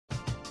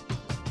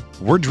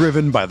We're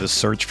driven by the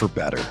search for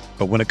better.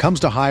 But when it comes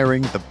to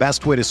hiring, the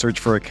best way to search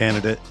for a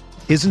candidate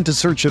isn't to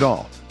search at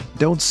all.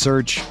 Don't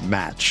search,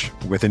 match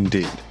with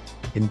Indeed.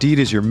 Indeed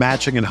is your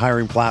matching and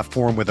hiring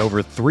platform with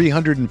over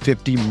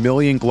 350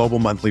 million global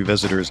monthly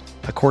visitors,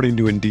 according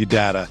to Indeed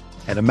data,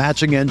 and a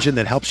matching engine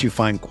that helps you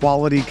find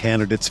quality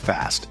candidates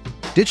fast.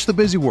 Ditch the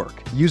busy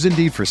work. Use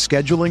Indeed for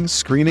scheduling,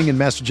 screening, and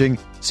messaging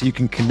so you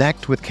can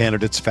connect with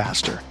candidates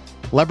faster.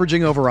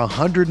 Leveraging over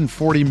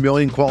 140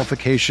 million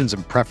qualifications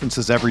and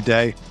preferences every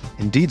day,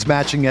 Indeed's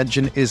matching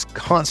engine is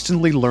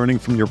constantly learning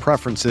from your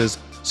preferences,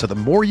 so the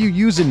more you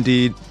use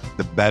Indeed,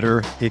 the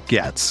better it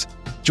gets.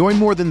 Join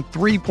more than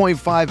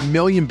 3.5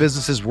 million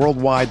businesses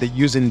worldwide that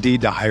use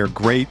Indeed to hire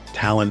great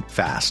talent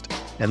fast.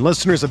 And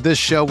listeners of this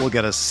show will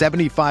get a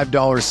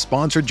 $75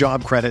 sponsored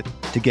job credit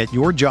to get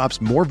your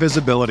jobs more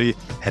visibility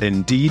at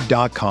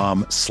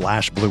Indeed.com/Blue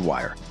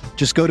Wire.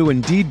 Just go to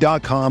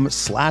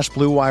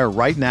Indeed.com/Blue Wire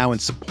right now and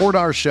support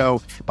our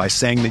show by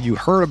saying that you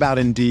heard about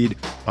Indeed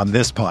on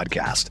this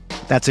podcast.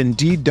 That's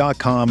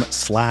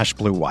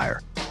Indeed.com/Blue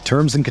Wire.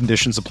 Terms and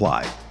conditions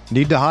apply.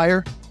 Need to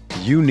hire?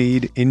 You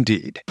need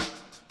Indeed.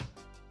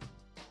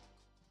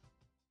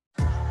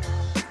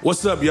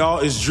 What's up, y'all?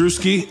 It's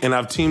Drewski, and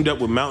I've teamed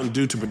up with Mountain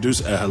Dew to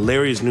produce a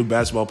hilarious new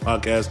basketball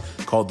podcast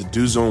called The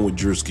Dew Zone with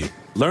Drewski.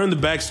 Learn the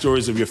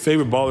backstories of your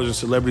favorite ballers and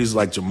celebrities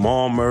like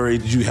Jamal Murray.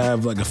 Did you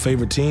have like a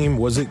favorite team?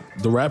 Was it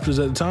the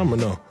Raptors at the time or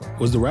no?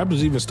 Was the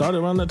Raptors even started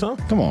around that time?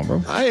 Come on,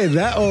 bro. I ain't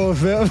that old,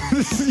 fam.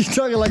 You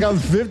talking like I'm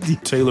 50.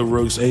 Taylor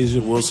Rooks, Asia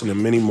Wilson,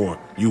 and many more.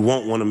 You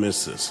won't want to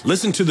miss this.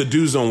 Listen to The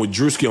Dew Zone with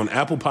Drewski on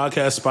Apple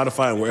Podcasts,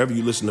 Spotify, and wherever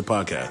you listen to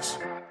podcasts.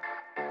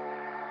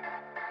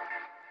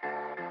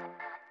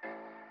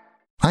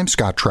 I'm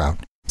Scott Trout,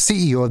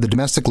 CEO of the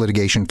domestic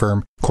litigation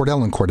firm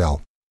Cordell &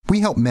 Cordell.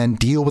 We help men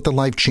deal with the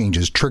life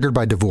changes triggered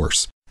by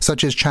divorce,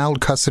 such as child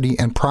custody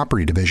and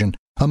property division,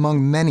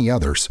 among many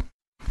others.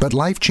 But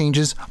life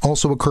changes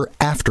also occur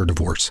after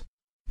divorce.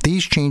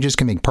 These changes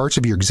can make parts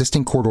of your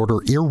existing court order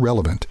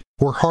irrelevant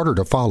or harder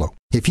to follow.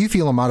 If you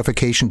feel a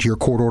modification to your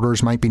court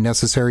orders might be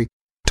necessary,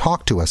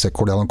 talk to us at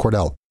Cordell &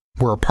 Cordell.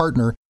 We're a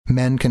partner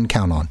men can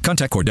count on.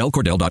 Contact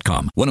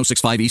CordellCordell.com,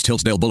 1065 East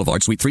Hillsdale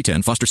Boulevard, Suite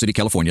 310, Foster City,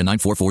 California,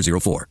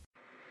 94404.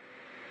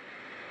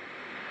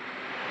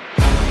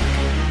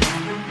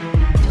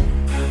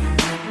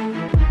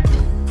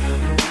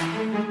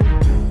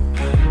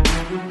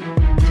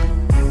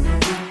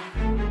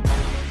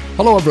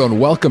 Hello everyone,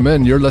 welcome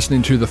in. You're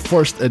listening to the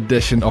first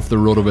edition of the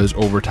RotoViz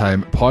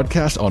Overtime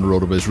podcast on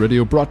RotoViz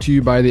Radio, brought to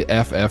you by the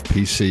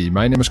FFPC.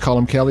 My name is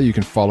Colin Kelly. You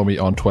can follow me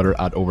on Twitter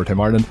at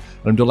Overtime Ireland.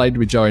 And I'm delighted to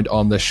be joined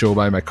on this show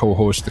by my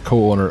co-host, the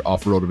co-owner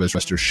of RotoViz,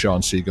 Mr.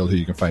 Sean Siegel, who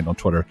you can find on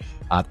Twitter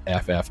at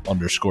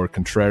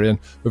FF_Contrarian.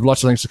 We have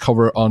lots of things to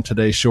cover on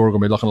today's show. We're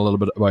going to be looking a little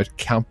bit about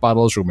camp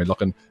battles. We're going to be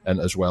looking in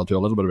as well to a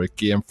little bit about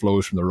game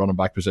flows from the running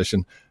back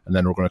position. And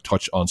then we're going to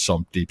touch on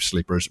some deep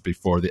sleepers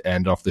before the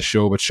end of the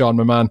show. But Sean,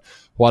 my man,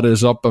 what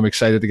is up? I'm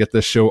excited to get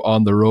this show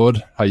on the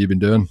road. How you been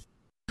doing?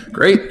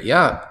 Great.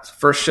 Yeah.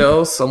 First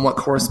show somewhat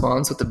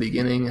corresponds with the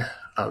beginning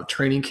of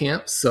training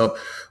camp. So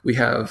we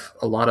have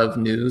a lot of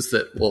news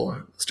that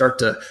will start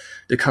to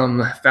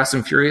come fast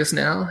and furious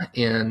now.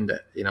 And,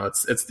 you know,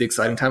 it's the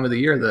exciting time of the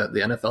year. The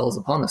NFL is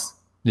upon us.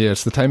 Yeah,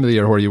 it's the time of the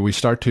year where we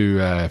start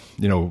to,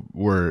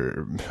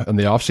 we're in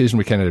the off season,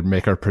 we kind of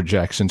make our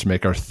projections,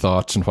 make our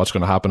thoughts and what's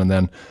going to happen. And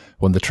then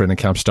when the training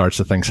camp starts,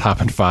 the things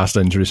happen fast,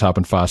 injuries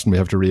happen fast, and we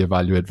have to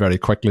reevaluate very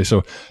quickly.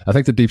 So I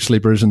think the deep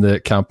sleepers and the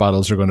camp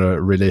battles are going to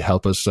really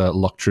help us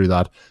look through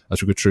that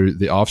as we go through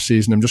the off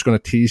season. I'm just going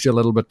to tease you a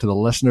little bit to the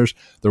listeners.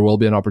 There will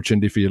be an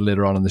opportunity for you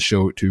later on in the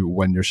show to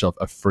win yourself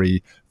a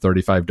free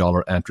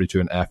 $35 entry to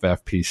an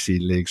FFPC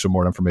league. So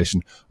more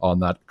information on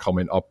that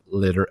coming up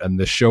later in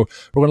this show.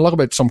 We're going to look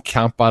about some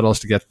camp battles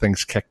to get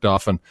things kicked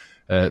off, and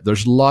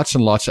there's lots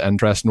and lots of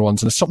interesting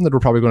ones, and it's something that we're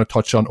probably going to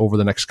touch on over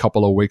the next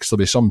couple of weeks. There'll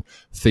be some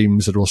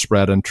themes that will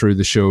spread in through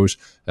the shows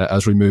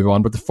as we move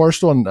on. But the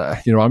first one,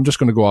 I'm just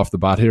going to go off the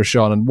bat here,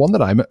 Sean, and one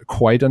that I'm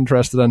quite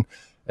interested in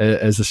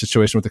is the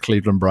situation with the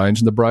Cleveland Browns.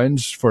 And the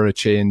Browns, for a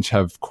change,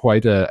 have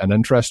quite an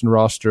interesting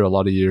roster. A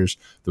lot of years,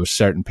 there was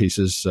certain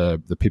pieces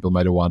that people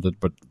might have wanted,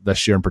 but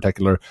this year in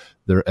particular,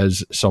 there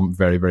is some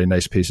very, very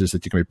nice pieces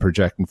that you can be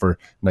projecting for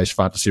nice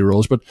fantasy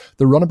roles. But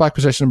the running back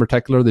position in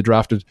particular, they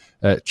drafted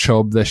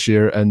Chubb this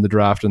year in the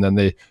draft, and then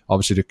they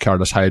obviously took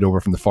Carlos Hyde over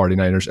from the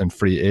 49ers in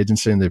free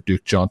agency, and they've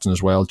Duke Johnson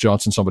as well.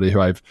 Johnson, somebody who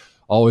I've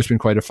always been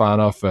quite a fan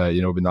of,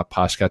 been that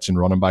pass-catching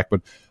running back. But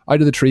out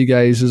of the three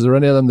guys, is there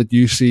any of them that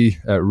you see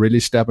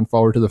really stepping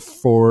forward to the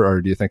fore,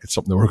 or do you think it's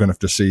something that we're going to have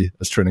to see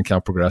as training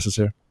camp progresses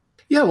here?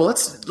 Yeah, well,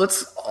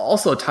 let's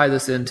also tie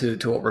this into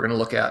what we're going to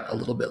look at a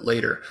little bit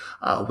later,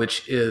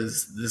 which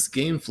is this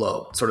game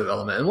flow sort of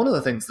element. And one of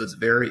the things that's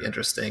very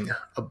interesting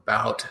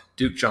about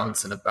Duke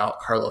Johnson, about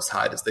Carlos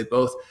Hyde, is they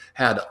both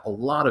had a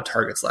lot of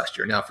targets last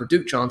year. Now, for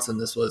Duke Johnson,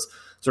 this was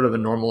sort of a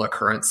normal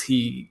occurrence.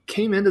 He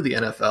came into the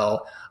NFL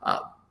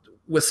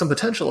with some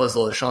potential as a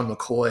LaShawn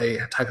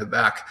McCoy type of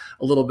back,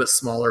 a little bit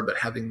smaller, but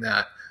having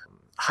that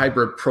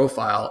hybrid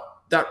profile.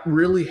 That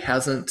really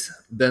hasn't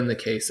been the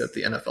case at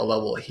the NFL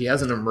level. He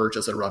hasn't emerged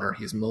as a runner.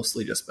 He's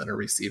mostly just been a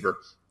receiver.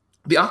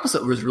 The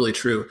opposite was really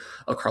true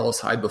of Carlos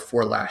Hyde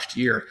before last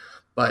year.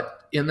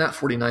 But in that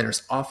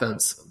 49ers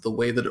offense, the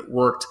way that it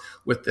worked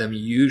with them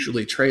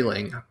usually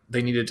trailing,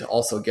 they needed to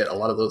also get a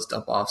lot of those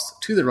dump offs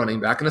to the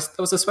running back. And that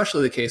was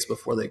especially the case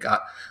before they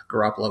got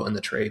Garoppolo in the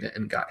trade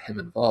and got him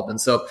involved.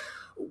 And so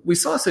we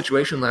saw a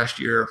situation last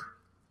year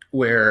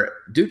where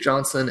Duke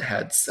Johnson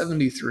had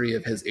 73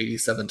 of his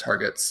 87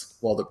 targets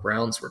while the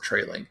Browns were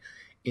trailing.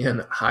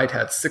 And Hyde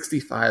had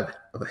 65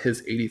 of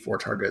his 84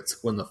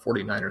 targets when the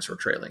 49ers were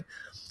trailing.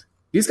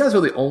 These guys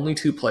were the only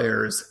two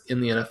players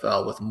in the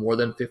NFL with more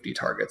than 50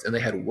 targets, and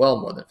they had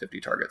well more than 50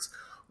 targets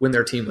when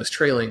their team was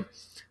trailing.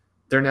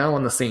 They're now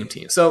on the same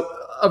team. So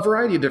a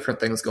variety of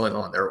different things going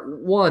on there.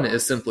 One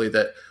is simply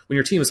that when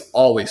your team is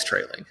always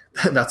trailing,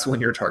 that's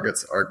when your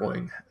targets are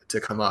going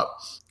to come up.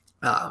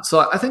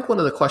 So I think one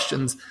of the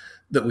questions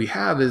that we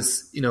have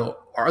is,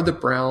 are the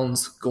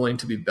Browns going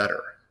to be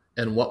better?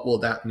 And what will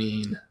that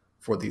mean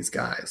for these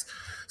guys?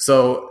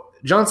 So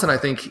Johnson, I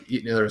think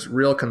there's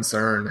real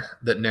concern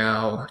that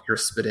now you're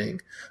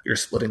splitting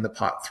the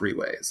pot three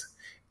ways.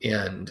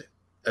 And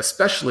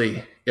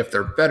especially if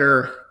they're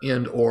better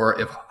and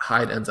or if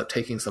Hyde ends up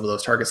taking some of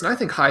those targets. And I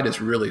think Hyde is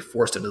really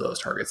forced into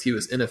those targets. He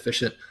was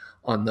inefficient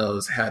on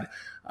those, had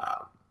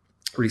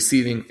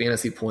receiving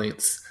fantasy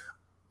points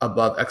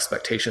above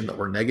expectation that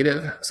were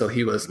negative. So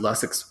he was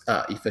less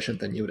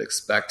efficient than you would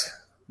expect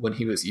when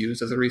he was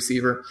used as a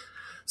receiver.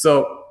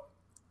 So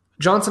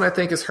Johnson, I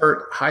think, is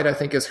hurt. Hyde, I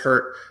think, is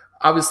hurt.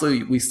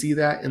 Obviously, we see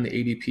that in the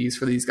ADPs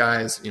for these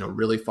guys,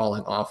 really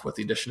falling off with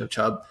the addition of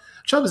Chubb.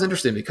 Chubb is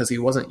interesting because he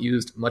wasn't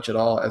used much at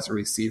all as a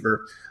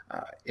receiver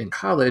in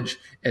college,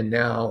 and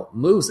now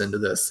moves into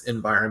this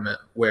environment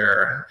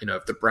where,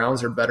 if the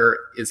Browns are better,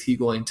 is he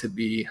going to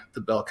be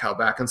the bell cow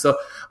back? And so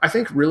I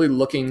think really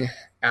looking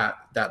at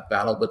that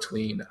battle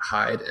between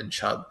Hyde and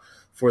Chubb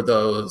for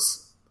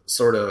those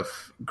sort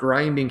of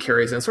grinding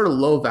carries and sort of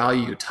low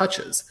value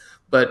touches,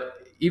 but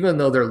even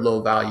though they're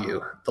low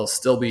value, they'll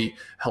still be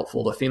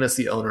helpful to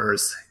fantasy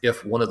owners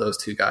if one of those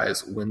two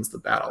guys wins the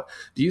battle.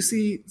 Do you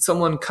see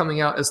someone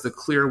coming out as the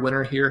clear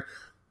winner here?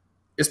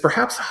 Is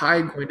perhaps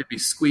Hyde going to be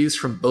squeezed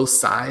from both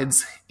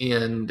sides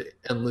and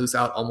lose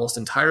out almost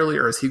entirely,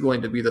 or is he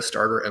going to be the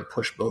starter and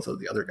push both of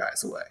the other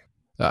guys away?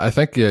 I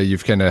think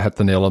you've kind of hit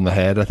the nail on the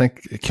head. I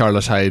think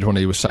Carlos Hyde, when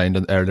he was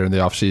signed earlier in the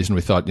offseason,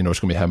 we thought, it's going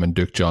to be him and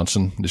Duke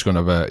Johnson. He's going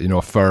to have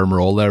a firm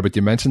role there. But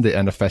you mentioned the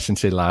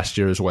inefficiency last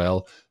year as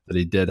well that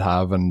he did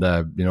have. And,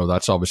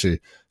 that's obviously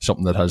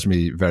something that has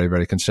me very,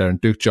 very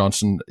concerned. Duke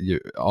Johnson,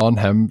 on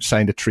him,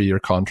 signed a 3-year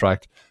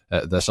contract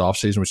this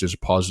offseason, which is a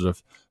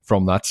positive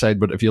from that side.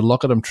 But if you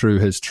look at him through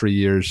his 3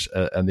 years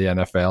in the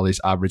NFL,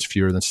 he's averaged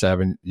fewer than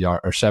 7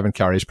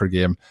 carries per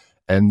game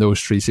in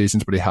those 3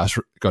 seasons, but he has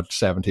got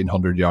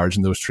 1,700 yards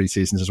in those 3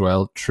 seasons as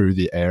well through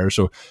the air.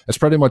 So it's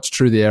pretty much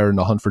through the air and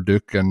nothing for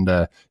Duke. And,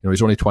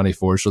 he's only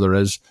 24, so there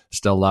is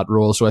still that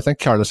role. So I think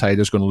Carlos Hyde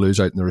is going to lose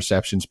out in the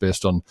receptions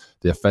based on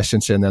the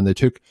efficiency. And then they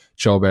took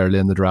Chubb early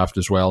in the draft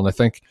as well. And I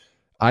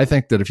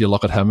think that if you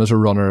look at him as a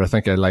runner, I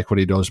think I like what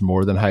he does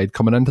more than Hyde.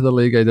 Coming into the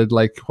league, I did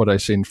like what I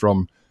seen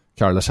from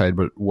Carlos Hyde,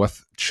 but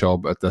with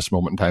Chubb at this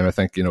moment in time, I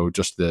think,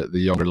 just the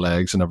younger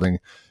legs and everything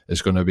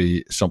is going to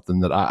be something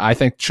that I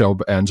think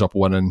Chubb ends up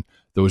winning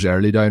those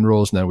early down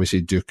roles. Now we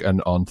see Duke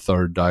on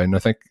third down. I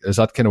think, is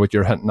that kind of what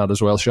you're hinting at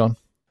as well, Sean?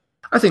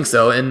 I think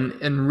so.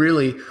 And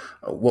really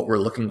what we're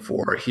looking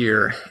for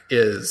here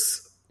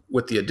is,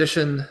 with the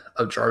addition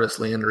of Jarvis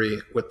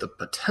Landry, with the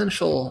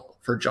potential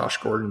for Josh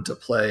Gordon to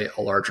play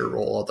a larger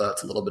role, although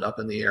it's a little bit up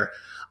in the air,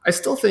 I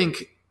still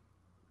think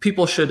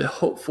people should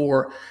hope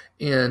for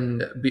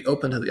and be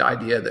open to the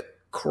idea that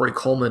Corey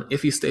Coleman,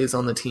 if he stays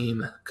on the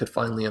team, could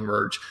finally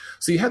emerge.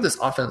 So you have this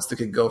offense that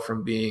could go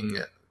from being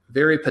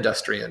very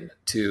pedestrian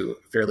to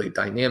fairly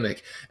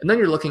dynamic. And then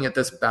you're looking at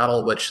this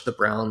battle, which the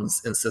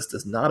Browns insist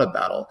is not a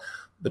battle,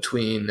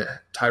 between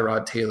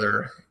Tyrod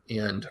Taylor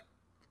and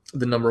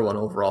the number 1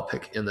 overall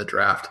pick in the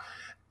draft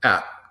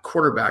at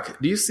quarterback.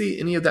 Do you see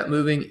any of that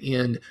moving?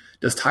 And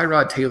does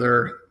Tyrod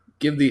Taylor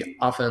give the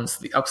offense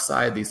the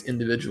upside, these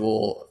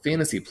individual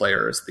fantasy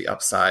players the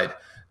upside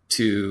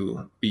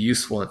to be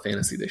useful in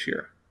fantasy this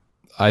year?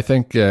 I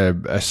think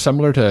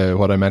similar to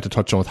what I meant to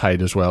touch on with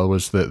Hyde as well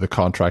was the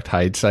contract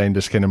Hyde signed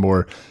is kind of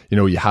more,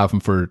 you have him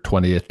for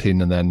 2018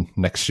 and then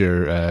next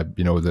year,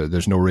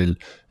 there's no real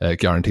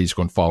guarantees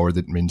going forward.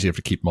 That means you have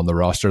to keep him on the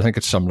roster. I think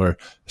it's similar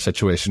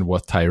situation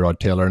with Tyrod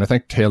Taylor. And I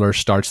think Taylor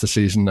starts the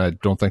season. I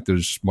don't think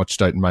there's much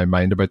doubt in my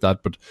mind about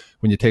that. But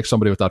when you take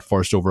somebody with that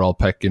first overall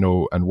pick,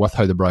 and with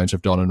how the Browns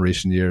have done in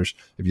recent years,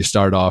 if you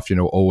start off,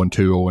 0-2,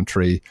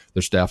 0-3,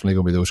 there's definitely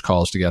going to be those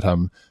calls to get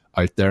him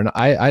out there. And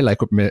I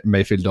like what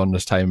Mayfield done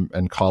this time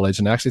in college,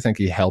 and I actually think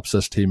he helps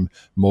this team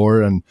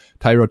more. And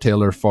Tyrod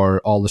Taylor, for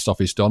all the stuff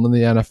he's done in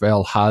the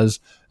NFL, has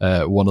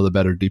one of the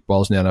better deep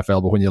balls in the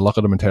NFL. But when you look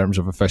at him in terms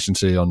of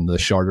efficiency on the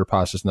shorter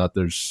passes and that,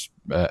 there's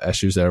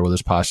issues there with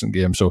his passing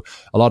game. So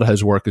a lot of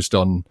his work is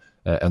done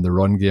and the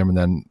run game, and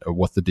then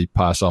with the deep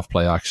pass off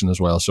play action as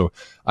well. So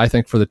I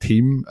think for the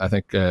team, I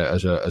think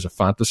as a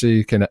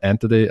fantasy kind of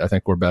entity, I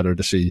think we're better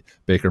to see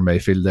Baker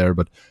Mayfield there,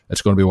 but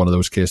it's going to be one of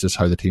those cases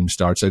how the team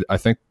starts. I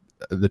think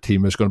the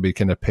team is going to be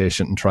kind of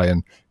patient and try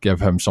and give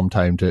him some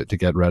time to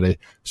get ready.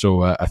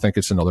 So I think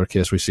it's another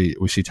case we see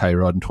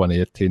Tyrod in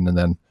 2018, and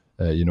then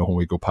when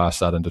we go past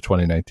that into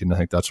 2019, I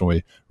think that's when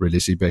we really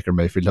see Baker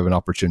Mayfield have an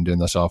opportunity in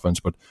this offense.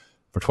 But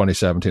for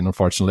 2017,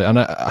 unfortunately, and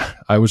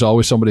I was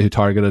always somebody who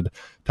targeted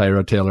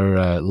Tyrod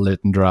Taylor late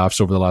in drafts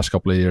over the last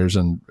couple of years,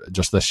 and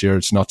just this year,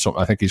 it's not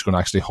something I think he's going to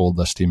actually hold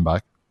this team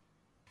back.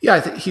 Yeah,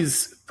 I think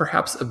he's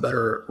perhaps a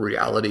better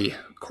reality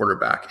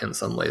quarterback in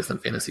some ways than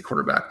fantasy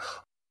quarterback.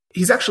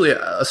 He's actually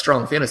a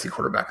strong fantasy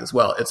quarterback as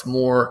well. It's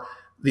more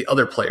the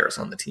other players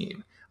on the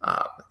team.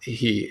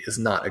 He is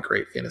not a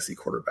great fantasy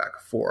quarterback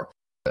for.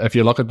 If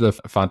you look at the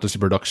fantasy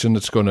production,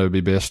 it's going to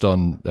be based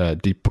on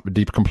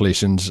deep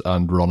completions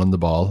and running the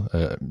ball.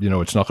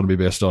 It's not going to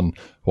be based on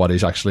what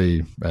he's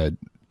actually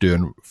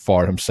doing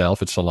for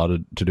himself. It's a lot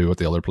to do what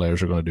the other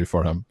players are going to do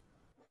for him.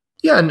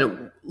 Yeah,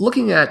 and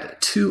looking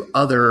at two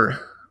other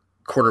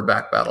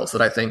quarterback battles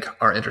that I think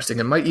are interesting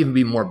and might even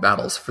be more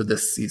battles for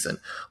this season.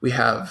 We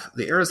have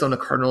the Arizona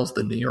Cardinals,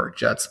 the New York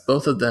Jets.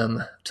 Both of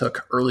them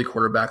took early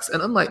quarterbacks,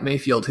 and unlike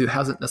Mayfield, who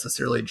hasn't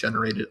necessarily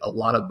generated a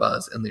lot of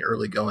buzz in the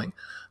early going,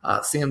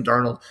 Sam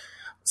Darnold,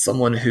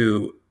 someone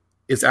who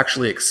is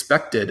actually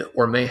expected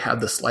or may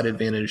have the slight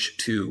advantage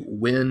to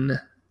win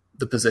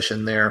the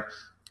position there.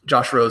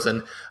 Josh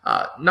Rosen,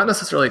 not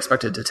necessarily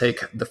expected to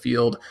take the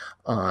field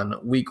on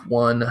week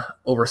 1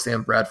 over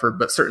Sam Bradford,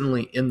 but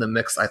certainly in the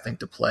mix, I think,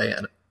 to play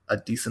a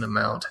decent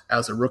amount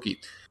as a rookie.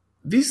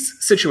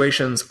 These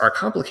situations are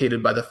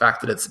complicated by the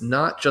fact that it's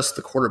not just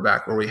the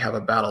quarterback where we have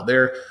a battle.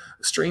 They're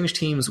strange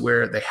teams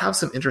where they have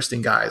some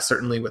interesting guys.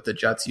 Certainly with the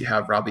Jets, you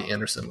have Robbie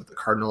Anderson. With the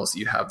Cardinals,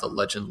 you have the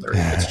legend Larry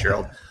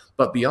Fitzgerald.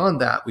 But beyond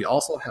that, we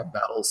also have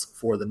battles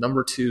for the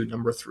number 2,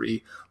 number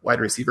 3 wide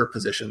receiver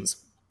positions,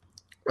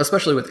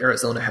 especially with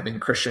Arizona having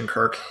Christian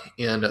Kirk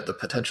and the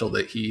potential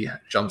that he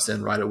jumps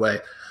in right away.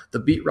 The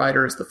beat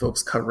writers, the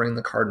folks covering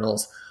the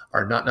Cardinals,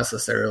 are not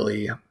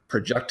necessarily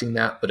projecting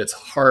that, but it's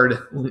hard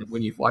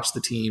when you've watched the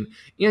team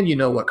and you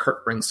know what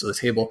Kirk brings to the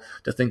table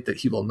to think that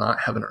he will not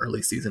have an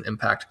early season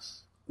impact.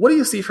 What do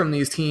you see from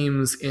these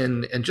teams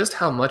and just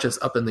how much is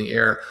up in the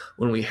air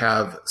when we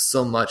have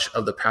so much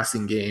of the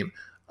passing game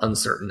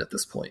uncertain at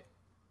this point?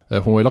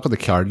 When we look at the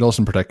Cardinals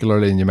in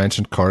particularly, and you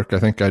mentioned Kirk, I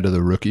think out of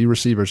the rookie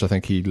receivers, I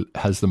think he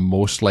has the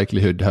most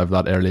likelihood to have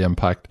that early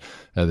impact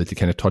that you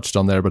kind of touched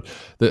on there. But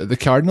the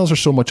Cardinals are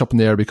so much up in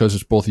the air because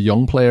it's both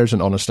young players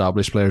and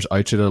unestablished players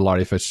outside of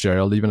Larry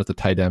Fitzgerald, even at the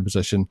tight end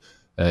position.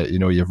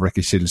 You have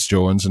Ricky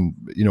Seals-Jones and,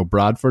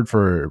 Bradford.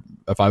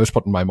 If I was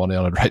putting my money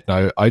on it right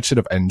now, outside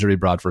of injury,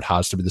 Bradford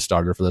has to be the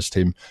starter for this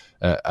team.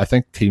 I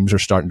think teams are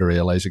starting to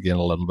realise again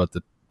a little bit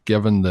that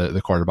giving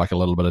the quarterback a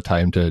little bit of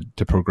time to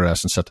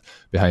progress and sit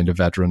behind a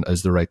veteran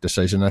is the right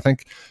decision. I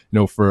think,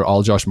 for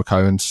all Josh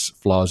McCown's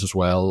flaws as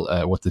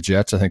well with the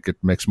Jets, I think it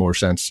makes more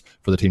sense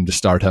for the team to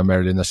start him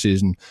early in the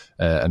season.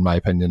 In my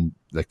opinion,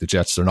 like the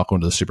Jets, they're not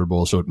going to the Super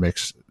Bowl, so it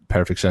makes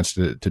perfect sense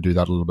to do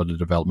that little bit of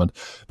development.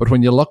 But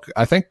when you look,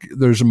 I think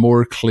there's a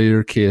more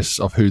clear case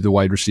of who the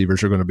wide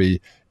receivers are going to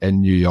be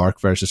in New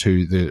York versus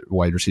who the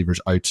wide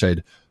receivers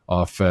outside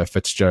of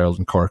Fitzgerald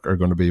and Kirk are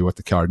going to be with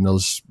the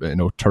Cardinals.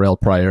 Terrell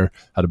Pryor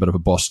had a bit of a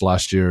bust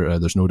last year.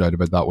 There's no doubt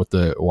about that with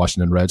the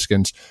Washington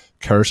Redskins.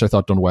 Kearse, I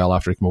thought, done well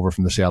after he came over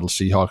from the Seattle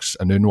Seahawks.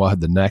 Enunwa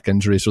had the neck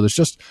injury. So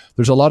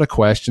there's a lot of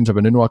questions. If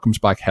Enunwa comes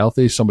back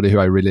healthy, somebody who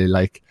I really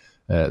like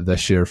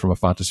this year from a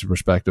fantasy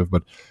perspective,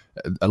 but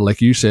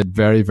like you said,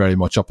 very, very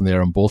much up in the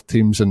air on both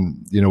teams.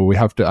 And, we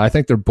have to, I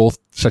think they're both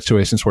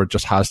situations where it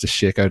just has to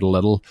shake out a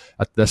little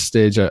at this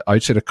stage,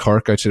 outside of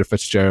Kirk, outside of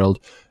Fitzgerald.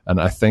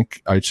 And I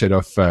think outside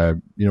of,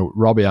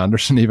 Robbie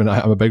Anderson, even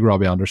I'm a big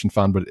Robbie Anderson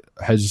fan, but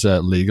his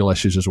legal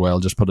issues as well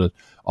just put it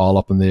all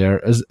up in the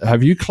air.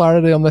 Have you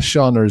clarity on this,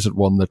 Sean, or is it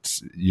one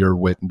that you're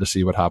waiting to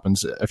see what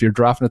happens? If you're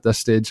drafting at this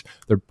stage,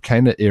 they're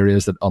kind of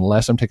areas that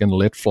unless I'm taking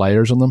late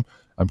flyers on them,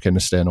 I'm kind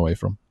of staying away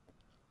from.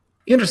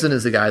 Anderson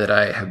is a guy that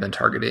I have been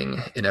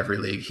targeting in every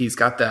league. He's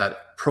got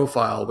that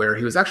profile where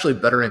he was actually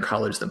better in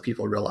college than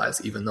people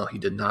realize, even though he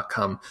did not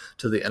come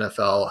to the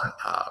NFL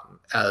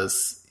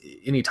as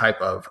any type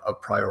of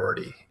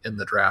priority in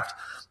the draft.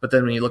 But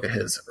then when you look at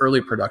his early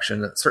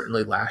production,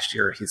 certainly last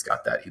year, he's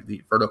got that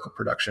elite vertical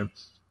production.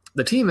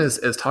 The team is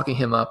talking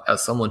him up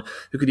as someone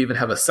who could even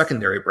have a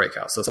secondary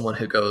breakout. So someone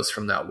who goes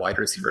from that wide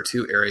receiver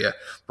 2 area,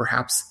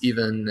 perhaps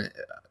even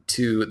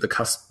to the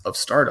cusp of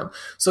stardom.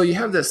 So you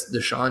have this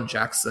Deshaun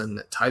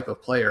Jackson type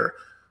of player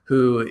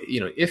who,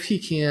 if he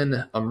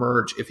can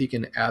emerge, if he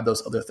can add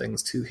those other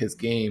things to his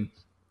game,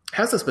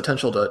 has this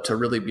potential to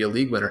really be a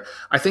league winner.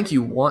 I think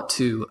you want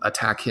to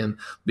attack him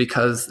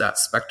because that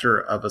specter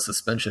of a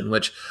suspension,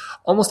 which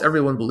almost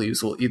everyone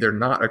believes will either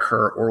not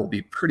occur or will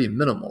be pretty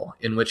minimal,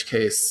 in which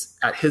case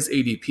at his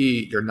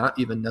ADP, you're not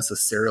even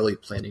necessarily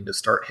planning to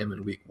start him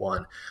in week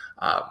 1.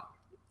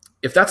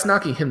 If that's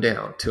knocking him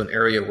down to an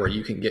area where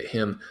you can get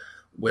him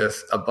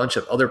with a bunch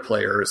of other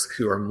players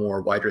who are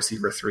more wide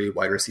receiver 3,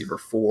 wide receiver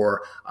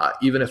 4.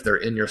 Even if they're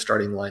in your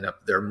starting lineup,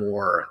 they're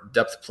more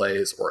depth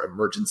plays or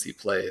emergency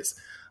plays.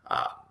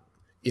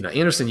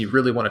 Anderson, you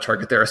really want to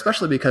target there,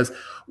 especially because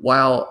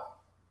while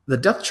the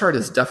depth chart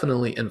is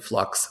definitely in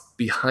flux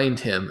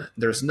behind him,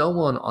 there's no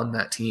one on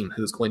that team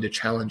who's going to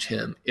challenge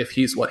him if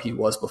he's what he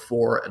was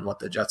before and what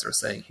the Jets are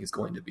saying he's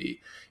going to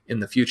be in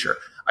the future.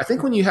 I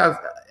think when you have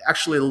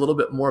actually a little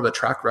bit more of a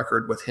track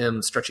record with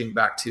him stretching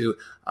back to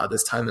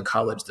this time in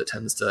college that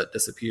tends to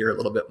disappear, a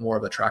little bit more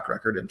of a track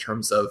record in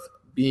terms of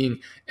being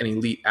an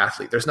elite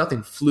athlete. There's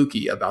nothing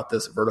fluky about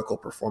this vertical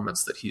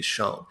performance that he's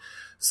shown.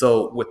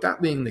 So with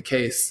that being the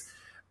case,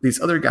 these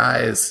other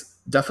guys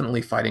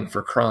definitely fighting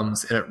for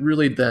crumbs, and it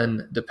really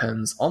then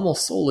depends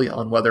almost solely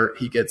on whether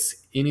he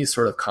gets any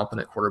sort of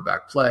competent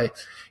quarterback play,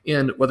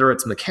 and whether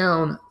it's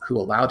McCown, who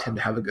allowed him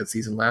to have a good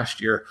season last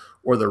year,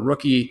 or the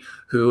rookie,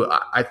 who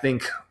I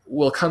think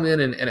will come in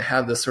and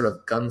have this sort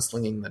of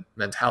gunslinging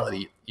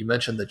mentality. You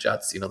mentioned the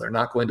Jets, they're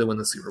not going to win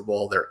the Super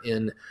Bowl. They're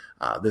in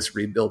this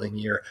rebuilding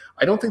year.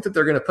 I don't think that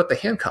they're going to put the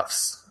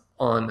handcuffs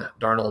on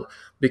Darnold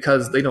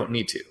because they don't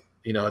need to.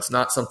 It's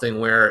not something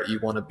where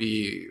you want to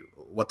be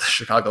what the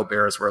Chicago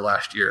Bears were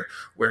last year,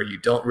 where you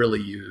don't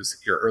really use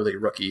your early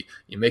rookie,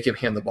 you make him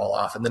hand the ball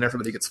off, and then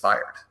everybody gets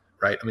fired,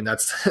 right? I mean,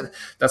 that's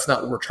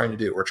not what we're trying to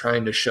do. We're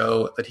trying to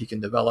show that he can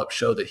develop,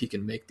 show that he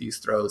can make these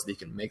throws, that he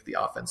can make the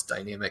offense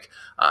dynamic.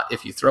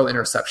 If you throw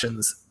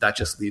interceptions, that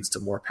just leads to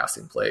more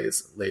passing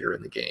plays later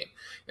in the game.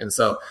 And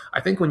so I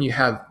think when you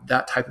have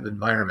that type of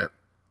environment,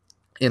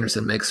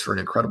 Anderson makes for an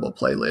incredible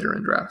play later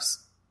in drafts.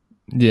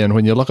 Yeah, and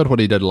when you look at what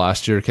he did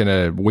last year, kind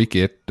of week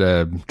 8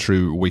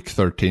 through week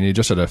 13, he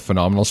just had a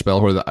phenomenal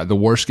spell where the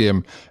worst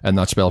game in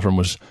that spell for him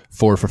was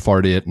 4 for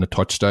 48 and a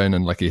touchdown,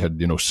 and he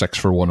had 6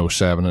 for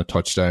 107 and a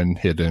touchdown.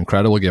 He had an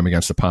incredible game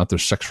against the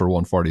Panthers, 6 for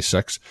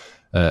 146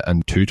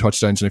 and 2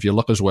 touchdowns. And if you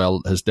look as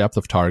well, his depth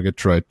of target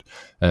throughout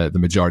the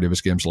majority of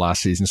his games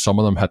last season, some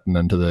of them hitting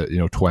into the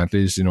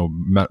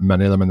 20s,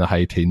 many of them in the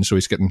high teens. So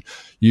he's getting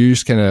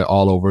used kind of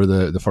all over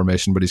the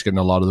formation, but he's getting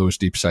a lot of those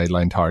deep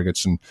sideline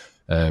targets. And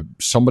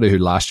somebody who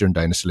last year in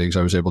Dynasty Leagues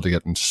I was able to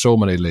get in so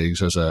many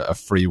leagues as a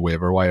free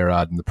waiver wire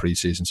ad in the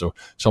preseason. So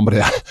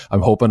somebody,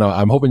 I'm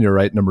hoping you're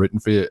right, and I'm rooting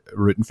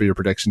for your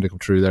prediction to come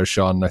true there,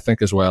 Sean. And I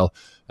think as well,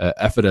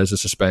 if it is a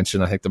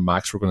suspension, I think the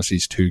max we're going to see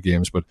is 2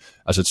 games. But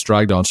as it's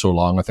dragged on so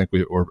long, I think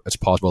it's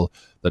possible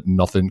that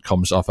nothing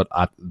comes off it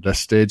at this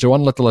stage. I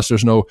want to let the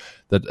listeners know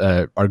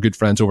that our good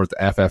friends over at the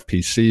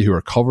FFPC, who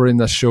are covering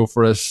this show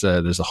for us,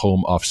 there's a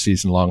home of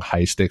season-long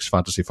high-stakes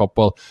fantasy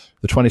football.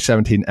 The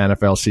 2017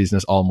 NFL season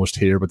is almost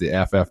here, but the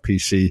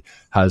FFPC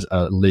has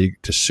a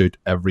league to suit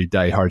every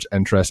diehard's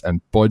interest and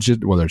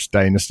budget, whether it's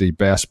Dynasty,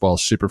 Best Ball,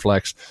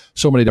 Superflex,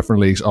 so many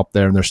different leagues up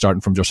there, and they're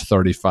starting from just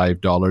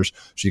 $35,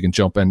 so you can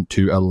jump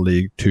into a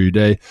league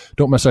today.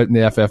 Don't miss out on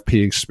the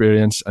FFP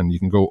experience, and you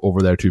can go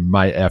over there to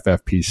My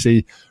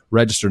FFPC.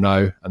 Register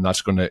now, and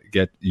that's going to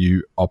get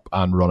you up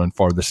and running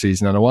for the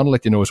season. And I want to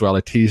let you know as well,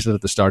 I teased it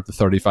at the start, the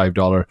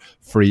 $35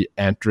 free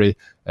entry.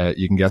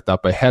 You can get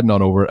that by heading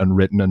on over and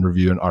rating and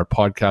reviewing our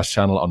podcast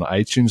channel on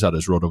iTunes. That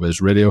is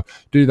RotoViz Radio.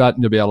 Do that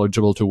and you'll be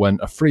eligible to win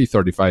a free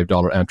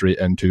 $35 entry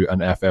into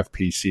an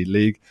FFPC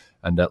league,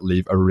 and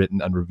leave a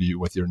written and review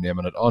with your name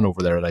on it on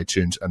over there at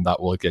iTunes, and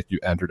that will get you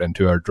entered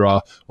into our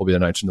draw. We'll be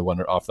announcing the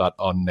winner of that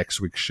on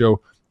next week's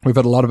show. We've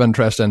had a lot of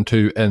interest in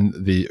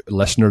the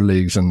listener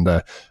leagues, and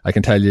I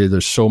can tell you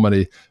there's so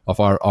many of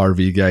our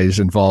RV guys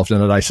involved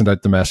in it. I sent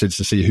out the message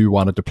to see who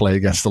wanted to play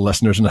against the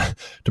listeners, and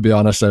to be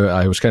honest,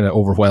 I was kind of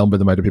overwhelmed by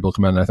the amount of people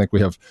coming in. I think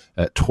we have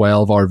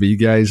 12 RV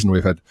guys, and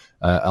we've had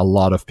a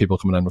lot of people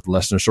coming in with the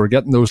listeners. So we're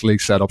getting those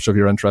leagues set up. So if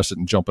you're interested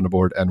in jumping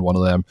aboard in one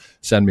of them,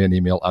 send me an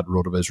email at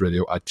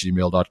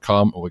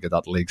rotovizradio@gmail.com, and we'll get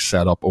that league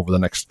set up over the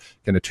next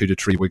kind of 2 to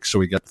 3 weeks so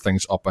we get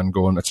things up and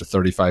going. It's a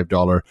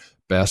 $35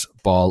 best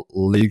ball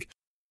league.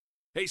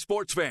 Hey,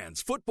 sports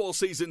fans, football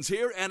season's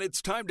here, and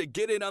it's time to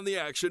get in on the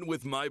action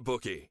with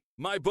MyBookie.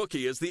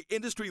 MyBookie is the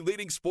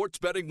industry-leading sports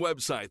betting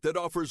website that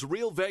offers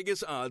real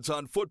Vegas odds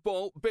on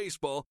football,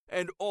 baseball,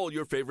 and all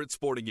your favorite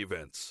sporting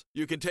events.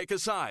 You can take a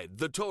side,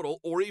 the total,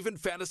 or even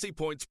fantasy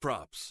points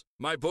props.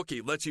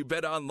 MyBookie lets you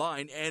bet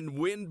online and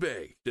win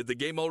big. Did the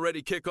game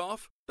already kick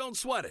off? Don't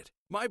sweat it.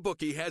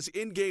 MyBookie has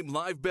in-game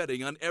live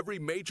betting on every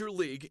major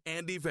league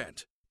and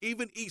event,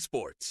 even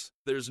esports.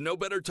 There's no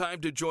better time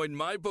to join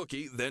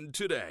MyBookie than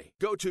today.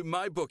 Go to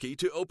MyBookie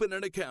to open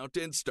an account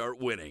and start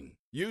winning.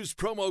 Use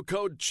promo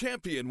code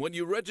CHAMPION when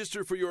you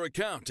register for your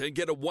account and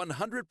get a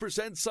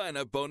 100%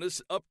 sign-up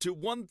bonus up to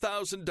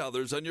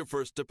 $1,000 on your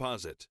first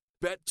deposit.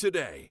 Bet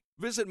today.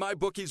 Visit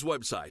MyBookie's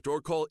website or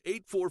call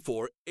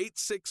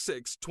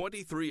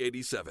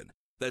 844-866-2387.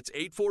 That's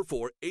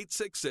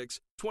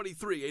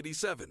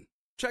 844-866-2387.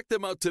 Check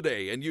them out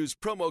today and use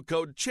promo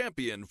code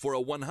CHAMPION for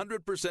a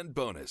 100%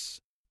 bonus.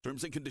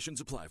 Terms and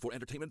conditions apply for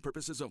entertainment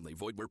purposes only.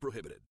 Void where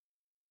prohibited.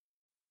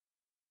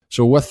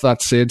 So with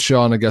that said,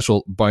 Sean, I guess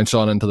we'll bounce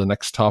on into the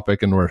next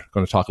topic, and we're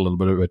going to talk a little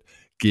bit about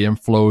game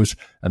flows,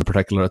 and in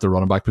particular at the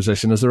running back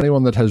position. Is there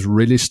anyone that has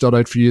really stood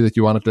out for you that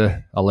you wanted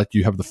to? I'll let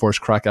you have the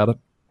first crack at it.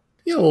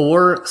 Yeah, well,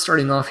 we're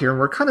starting off here and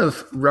we're kind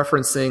of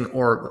referencing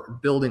or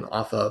building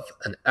off of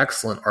an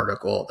excellent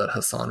article that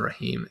Hassan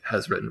Rahim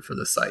has written for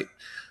the site.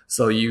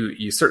 So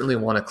you certainly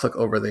want to click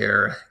over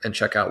there and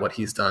check out what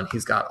he's done.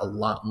 He's got a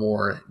lot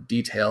more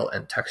detail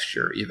and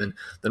texture even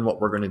than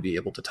what we're going to be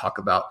able to talk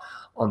about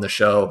on the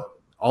show.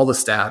 All the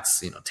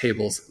stats,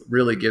 tables,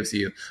 really gives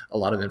you a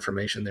lot of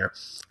information there.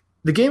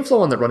 The game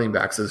flow on the running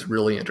backs is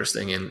really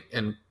interesting,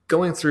 and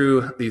going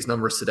through these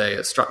numbers today,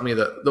 it struck me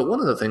that one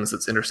of the things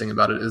that's interesting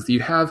about it is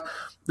you have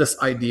this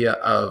idea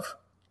of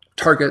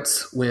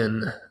targets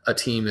when a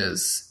team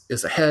is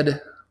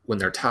ahead, when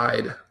they're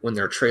tied, when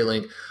they're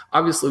trailing.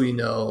 Obviously, we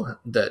know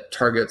that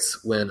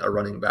targets when a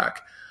running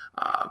back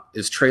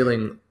is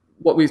trailing,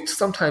 what we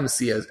sometimes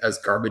see as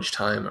garbage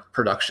time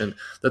production,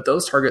 that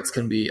those targets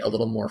can be a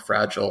little more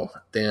fragile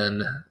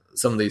than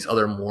some of these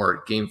other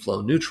more game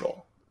flow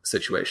neutral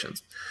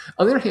situations.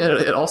 On the other hand,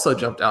 it also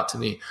jumped out to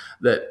me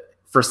that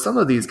for some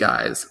of these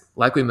guys,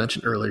 like we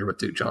mentioned earlier with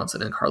Duke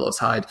Johnson and Carlos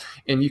Hyde,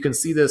 and you can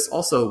see this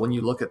also when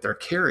you look at their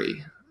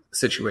carry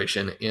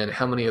situation and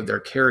how many of their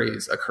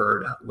carries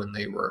occurred when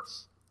they were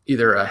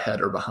either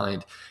ahead or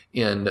behind.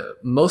 And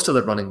most of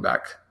the running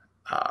back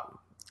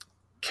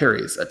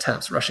carries,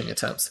 rushing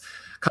attempts,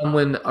 come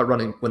when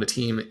a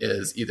team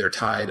is either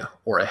tied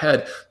or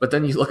ahead. But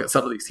then you look at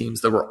some of these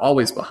teams that were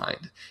always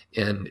behind,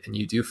 and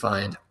you do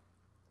find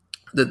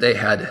that they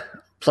had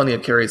plenty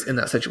of carries in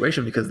that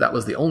situation because that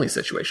was the only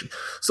situation.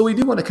 So we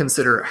do want to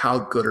consider how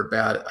good or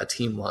bad a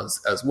team was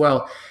as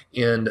well.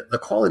 And the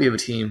quality of a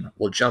team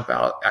will jump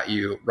out at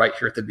you right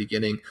here at the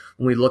beginning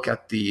when we look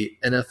at the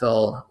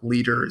NFL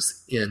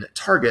leaders in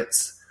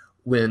targets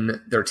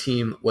when their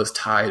team was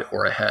tied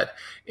or ahead.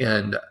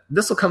 And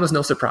this will come as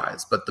no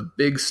surprise, but the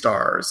big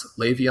stars,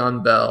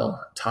 Le'Veon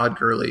Bell, Todd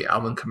Gurley,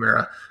 Alvin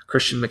Kamara,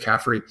 Christian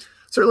McCaffrey,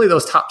 certainly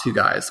those top two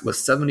guys with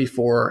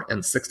 74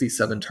 and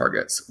 67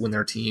 targets when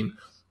their team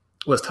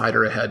was tied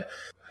or ahead.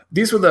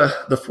 These were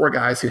the four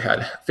guys who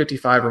had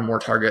 55 or more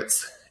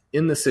targets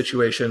in this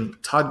situation.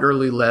 Todd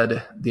Gurley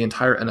led the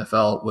entire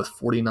NFL with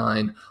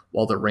 49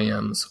 while the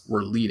Rams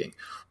were leading.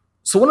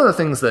 So one of the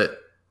things that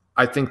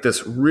I think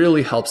this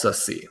really helps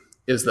us see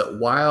is that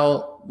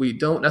while we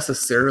don't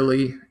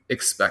necessarily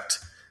expect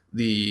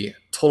the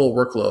total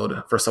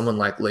workload for someone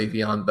like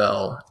Le'Veon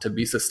Bell to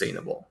be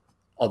sustainable,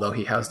 although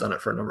he has done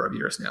it for a number of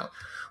years now,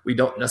 we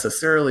don't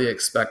necessarily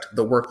expect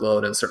the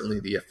workload and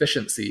certainly the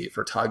efficiency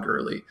for Todd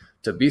Gurley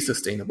to be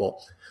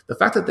sustainable. The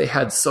fact that they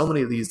had so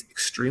many of these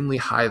extremely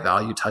high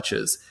value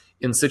touches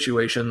in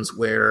situations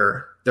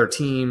where their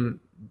team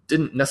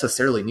didn't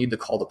necessarily need to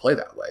call the play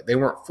that way. They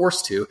weren't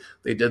forced to.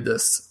 They did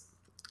this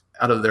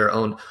on their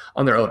own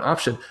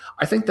option.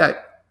 I think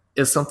that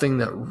is something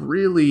that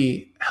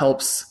really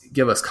helps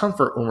give us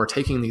comfort when we're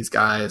taking these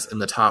guys in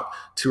the top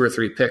 2 or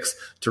 3 picks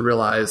to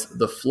realize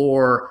the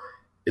floor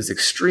is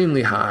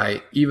extremely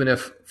high, even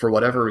if for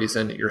whatever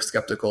reason you're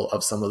skeptical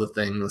of some of the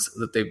things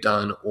that they've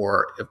done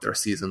or if their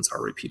seasons are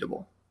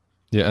repeatable.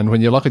 Yeah, and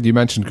when you look at, you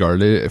mentioned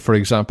Gurley, for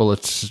example,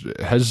 it's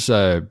his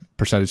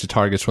percentage of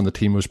targets when the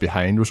team was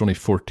behind was only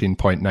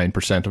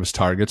 14.9% of his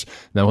targets.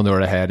 Then when they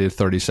were ahead, he had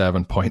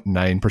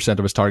 37.9%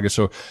 of his targets.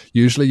 So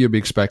usually you'd be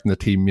expecting the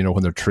team,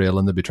 when they're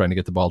trailing, they'd be trying to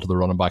get the ball to the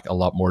running back a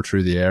lot more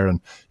through the air.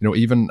 And,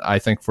 even I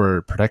think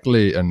for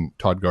particularly in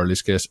Todd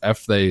Gurley's case,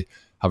 if they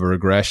have a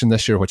regression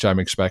this year, which I'm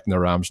expecting the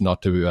Rams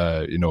not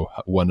to,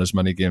 win as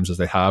many games as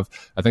they have,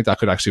 I think that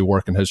could actually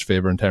work in his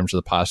favor in terms of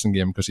the passing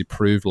game, because he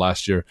proved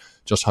last year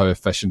just how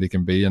efficient he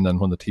can be. And then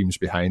when the team's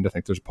behind, I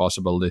think there's a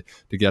possibility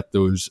to get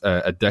those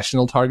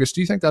additional targets.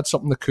 Do you think that's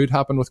something that could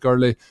happen with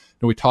Gurley?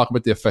 We talk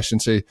about the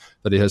efficiency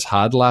that he has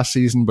had last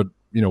season, but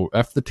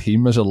if the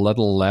team is a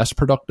little less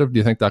productive, do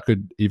you think that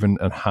could even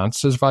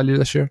enhance his value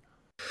this year?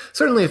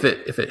 Certainly, if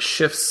it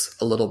shifts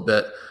a little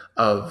bit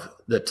of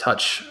the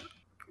touch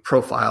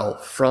profile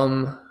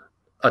from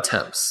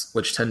attempts,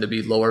 which tend to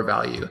be lower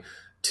value,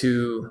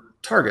 to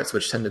targets,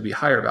 which tend to be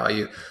higher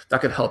value,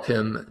 that could help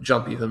him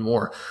jump even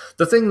more.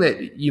 The thing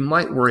that you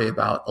might worry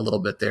about a little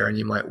bit there, and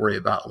you might worry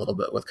about a little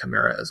bit with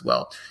Kamara as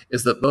well,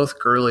 is that both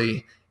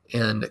Gurley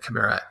and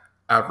Kamara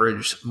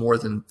averaged more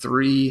than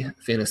 3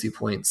 fantasy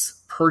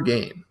points per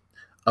game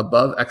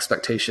above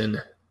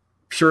expectation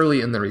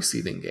purely in the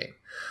receiving game.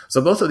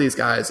 So both of these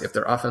guys, if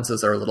their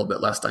offenses are a little bit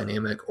less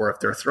dynamic, or if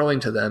they're throwing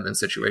to them in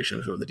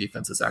situations where the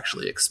defense is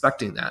actually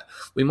expecting that,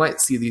 we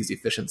might see these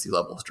efficiency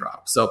levels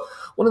drop. So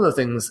one of the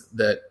things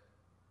that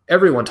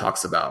everyone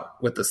talks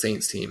about with the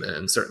Saints team,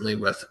 and certainly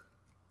with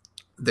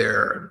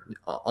their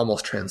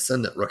almost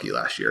transcendent rookie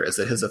last year, is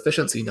that his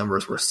efficiency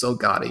numbers were so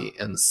gaudy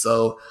and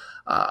so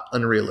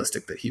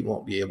unrealistic that he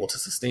won't be able to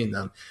sustain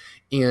them.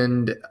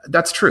 And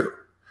that's true.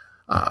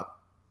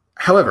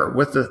 However,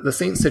 with the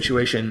Saints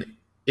situation,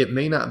 it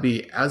may not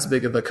be as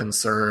big of a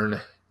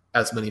concern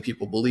as many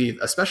people believe,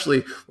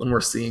 especially when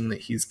we're seeing that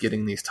he's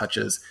getting these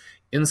touches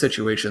in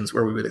situations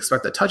where we would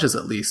expect the touches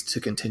at least to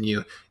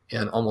continue,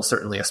 and almost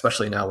certainly,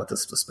 especially now with the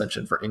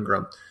suspension for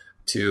Ingram,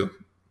 to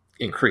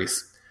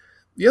increase.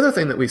 The other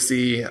thing that we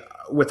see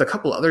with a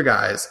couple other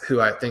guys who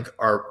I think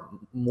are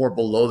more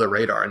below the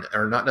radar and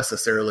are not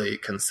necessarily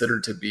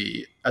considered to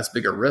be as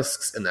big a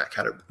risks in that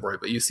category,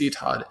 but you see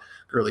Todd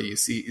Gurley, you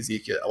see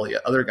Ezekiel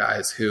Elliott, other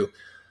guys who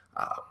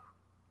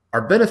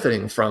are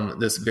benefiting from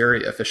this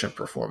very efficient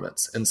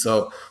performance. And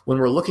so when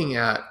we're looking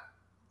at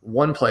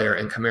one player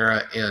in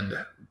Kamara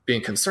and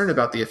being concerned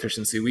about the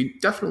efficiency, we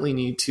definitely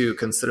need to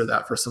consider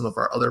that for some of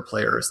our other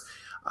players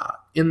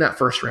in that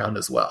first round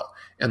as well.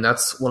 And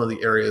that's one of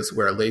the areas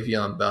where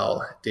Le'Veon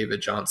Bell,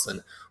 David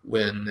Johnson,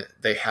 when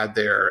they had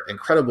their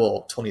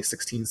incredible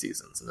 2016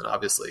 seasons, and then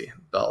obviously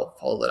Bell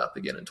followed it up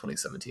again in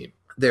 2017,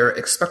 their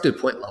expected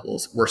point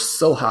levels were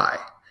so high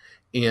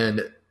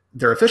and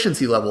their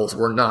efficiency levels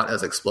were not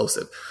as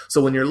explosive.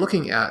 So when you're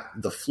looking at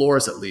the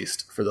floors, at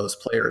least for those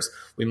players,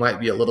 we might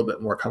be a little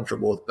bit more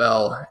comfortable with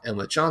Bell and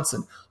with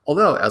Johnson.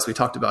 Although, as we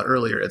talked about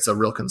earlier, it's a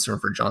real concern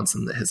for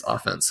Johnson that his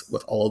offense,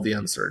 with all of the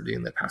uncertainty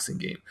in the passing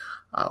game,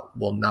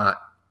 will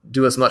not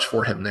do as much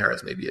for him there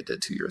as maybe it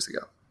did 2 years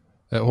ago.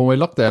 When we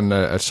look then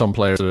at some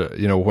players,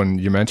 when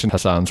you mentioned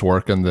Hassan's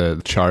work and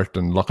the chart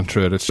and looking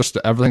through it, it's just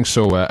everything's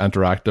so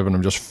interactive, and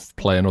I'm just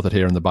playing with it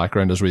here in the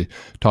background as we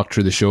talk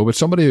through the show. But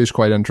somebody who's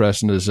quite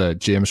interesting is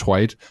James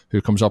White,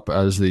 who comes up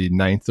as the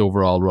 9th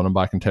overall running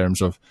back in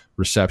terms of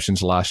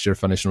receptions last year,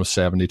 finishing with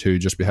 72,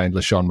 just behind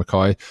LaShawn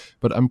McCoy.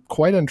 But I'm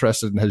quite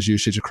interested in his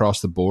usage across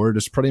the board.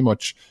 It's pretty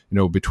much,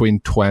 between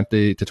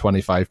 20 to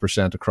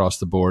 25% across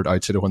the board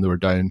outside of when they were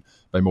down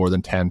by more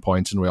than 10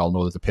 points. And we all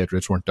know that the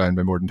Patriots weren't down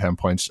by more than 10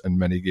 points in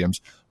many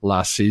games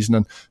last season.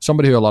 And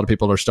somebody who a lot of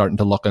people are starting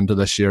to look into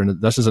this year, and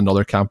this is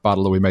another camp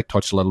battle that we might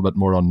touch a little bit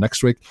more on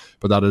next week,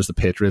 but that is the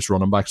Patriots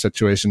running back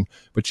situation.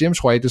 But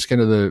James White is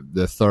kind of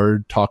the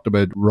third talked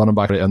about running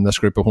back in this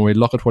group. But when we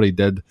look at what he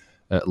did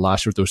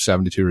last year with those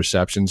 72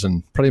 receptions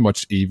and pretty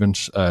much even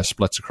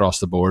splits across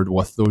the board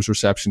with those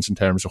receptions in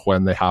terms of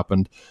when they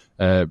happened,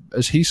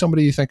 is he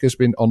somebody you think has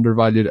been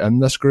undervalued in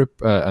this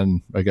group?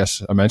 And I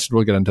guess I mentioned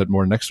we'll get into it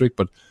more next week,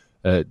 but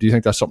do you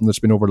think that's something that's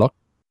been overlooked?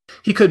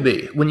 He could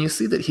be. When you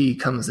see that he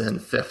comes in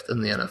 5th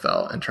in the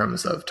NFL in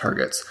terms of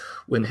targets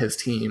when his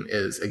team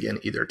is, again,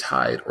 either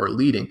tied or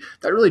leading,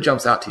 that really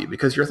jumps out to you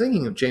because you're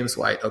thinking of James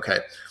White, okay,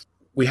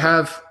 we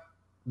have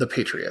the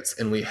Patriots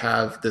and we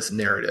have this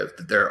narrative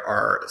that there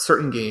are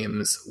certain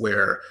games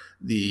where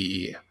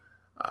the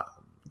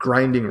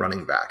grinding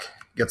running back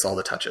gets all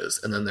the touches,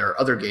 and then there are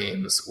other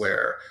games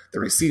where the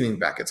receiving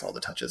back gets all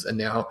the touches. And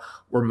now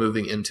we're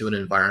moving into an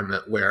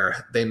environment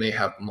where they may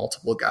have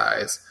multiple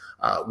guys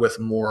with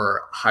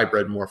more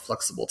hybrid, more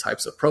flexible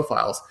types of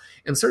profiles.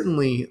 And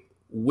certainly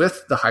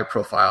with the high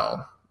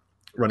profile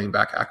running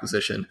back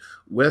acquisition,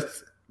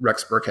 with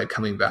Rex Burkhead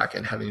coming back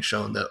and having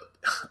shown that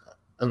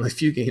in the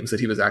few games that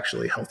he was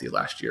actually healthy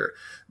last year,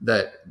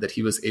 that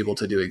he was able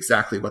to do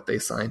exactly what they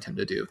signed him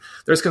to do,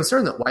 there's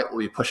concern that White will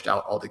be pushed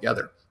out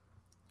altogether.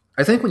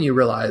 I think when you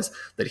realize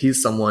that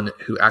he's someone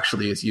who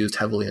actually is used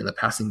heavily in the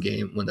passing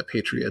game when the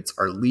Patriots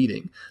are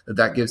leading,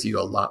 that gives you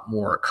a lot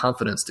more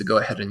confidence to go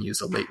ahead and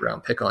use a late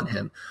round pick on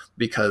him,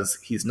 because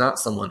he's not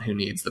someone who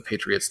needs the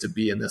Patriots to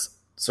be in this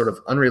sort of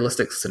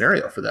unrealistic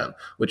scenario for them,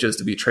 which is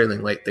to be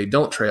trailing late. They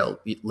don't trail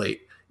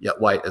late, yet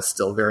White is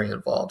still very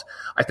involved.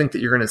 I think that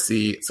you're going to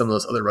see some of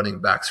those other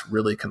running backs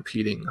really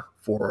competing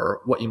for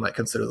what you might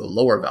consider the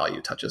lower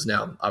value touches.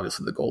 Now,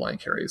 obviously the goal line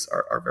carries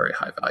are very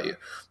high value,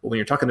 but when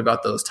you're talking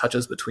about those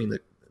touches between the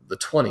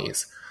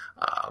 20s,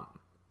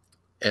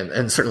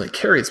 and certainly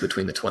carries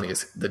between the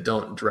 20s that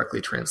don't directly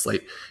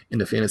translate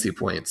into fantasy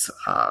points,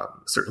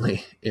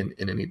 certainly in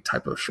any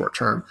type of short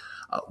term,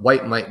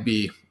 White might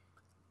be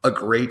a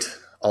great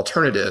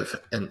alternative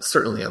and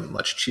certainly a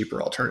much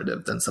cheaper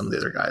alternative than some of the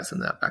other guys in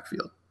that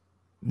backfield.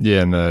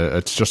 Yeah, and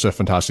it's just a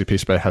fantastic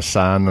piece by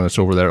Hassan, and it's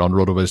over there on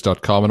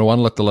rotoviz.com. And I want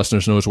to let the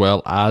listeners know as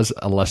well, as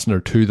a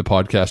listener to the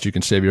podcast, you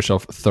can save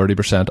yourself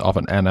 30% off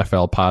an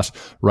NFL pass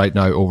right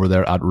now over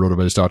there at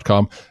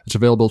rotoviz.com. It's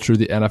available through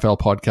the NFL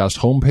podcast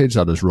homepage.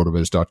 That is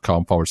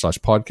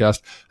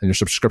rotoviz.com/podcast. And your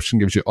subscription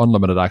gives you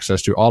unlimited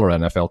access to all our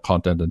NFL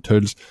content and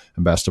tools.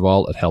 And best of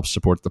all, it helps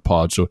support the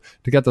pod. So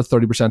to get the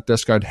 30%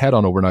 discount, head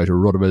on over now to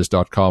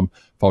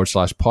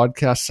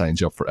rotoviz.com/podcast.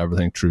 Signs you up for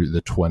everything through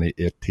the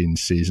 2018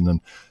 season. And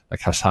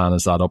like Hassan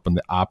has that up in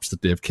the apps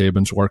that Dave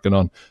Cabin's working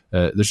on.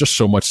 There's just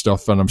so much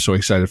stuff, and I'm so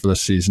excited for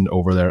this season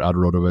over there at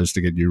RotoViz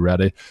to get you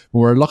ready.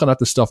 When we're looking at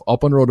the stuff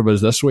up on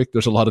RotoViz this week,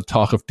 there's a lot of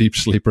talk of deep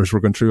sleepers.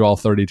 We're going through all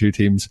 32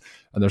 teams,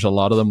 and there's a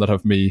lot of them that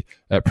have me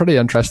pretty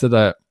interested.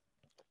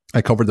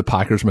 I covered the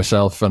Packers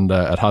myself, and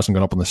it hasn't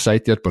gone up on the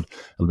site yet, but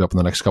it'll be up in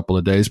the next couple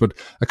of days. But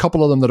a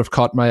couple of them that have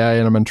caught my eye,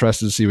 and I'm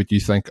interested to see what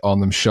you think on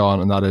them, Sean,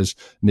 and that is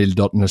Neil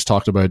Dutton has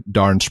talked about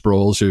Darren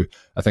Sproles, who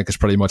I think has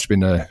pretty much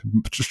been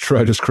just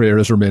throughout his career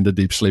has remained a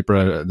deep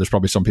sleeper. There's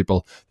probably some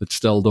people that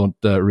still don't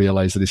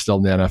realize that he's still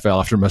in the NFL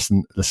after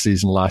missing the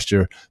season last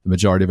year, the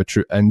majority of it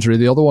through injury.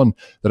 The other one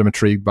that I'm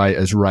intrigued by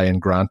is Ryan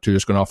Grant, who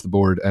has gone off the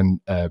board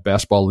in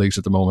best ball leagues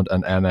at the moment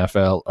and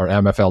NFL or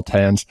MFL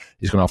 10s.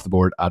 He's gone off the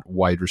board at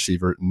wide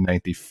receiver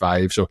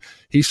 95. So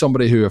he's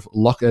somebody who, if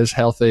Luck is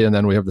healthy, and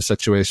then we have the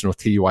situation with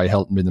T.Y.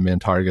 Hilton being the main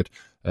target,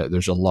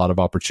 there's a lot of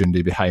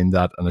opportunity behind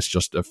that, and it's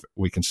just if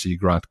we can see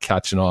Grant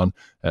catching on,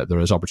 there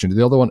is opportunity.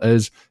 The other one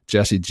is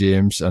Jesse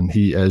James, and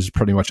he is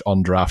pretty much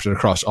undrafted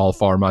across all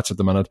formats at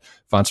the minute.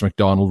 Vance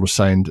McDonald was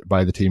signed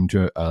by the team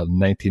to a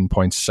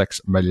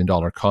 $19.6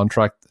 million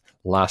contract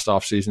last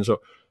offseason. So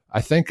I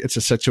think it's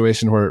a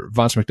situation where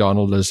Vance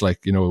McDonald is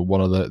like,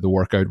 one of the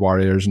workout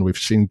warriors, and we've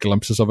seen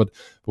glimpses of it.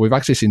 But we've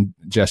actually seen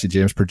Jesse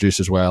James produce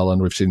as well,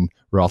 and we've seen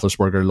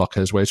Roethlisberger luck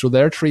his way. So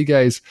there are three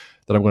guys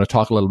that I'm going to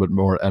talk a little bit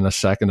more in a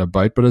second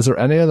about. But is there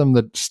any of them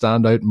that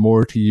stand out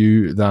more to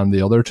you than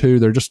the other two?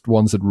 They're just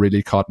ones that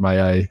really caught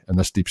my eye in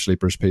this Deep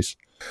Sleepers piece.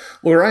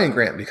 Well, Ryan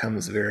Grant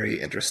becomes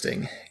very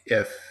interesting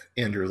if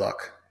Andrew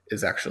Luck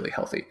is actually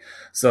healthy.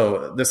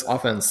 So this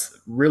offense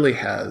really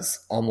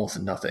has almost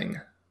nothing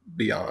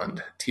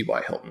beyond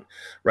T.Y. Hilton,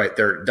 right?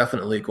 They're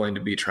definitely going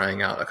to be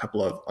trying out a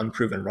couple of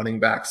unproven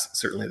running backs.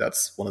 Certainly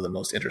that's one of the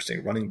most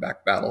interesting running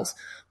back battles,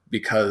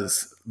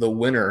 because the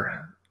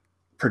winner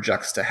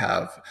projects to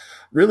have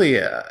really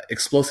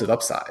explosive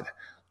upside,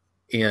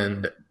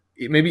 and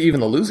maybe even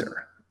the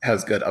loser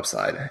has good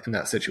upside in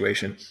that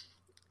situation,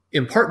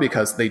 in part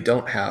because they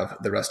don't have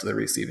the rest of the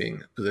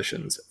receiving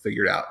positions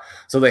figured out.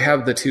 So they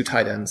have the two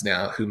tight ends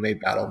now who may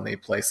battle, may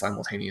play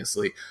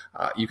simultaneously.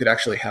 You could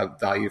actually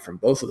have value from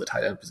both of the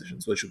tight end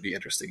positions, which would be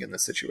interesting in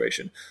this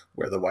situation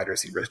where the wide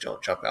receivers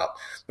don't jump out.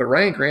 But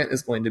Ryan Grant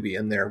is going to be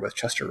in there with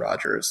Chester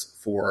Rogers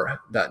for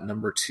that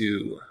number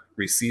 2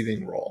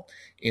 receiving role.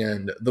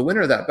 And the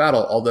winner of that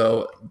battle,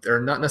 although they're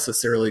not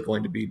necessarily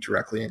going to be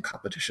directly in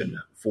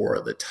competition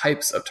for the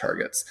types of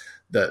targets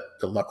that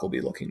the Luck will be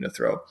looking to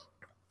throw,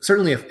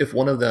 certainly if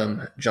one of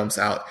them jumps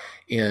out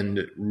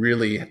and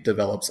really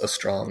develops a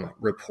strong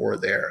rapport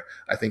there,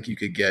 I think you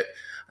could get,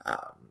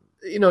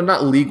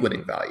 not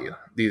league-winning value.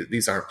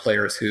 These aren't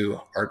players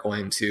who are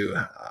going to,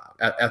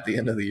 at the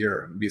end of the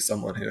year, be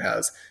someone who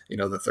has, the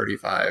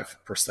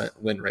 35%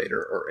 win rate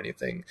or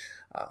anything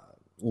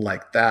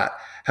like that.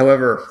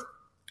 However,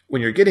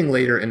 when you're getting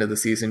later into the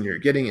season, you're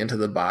getting into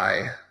the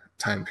bye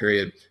time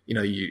period,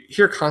 you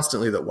hear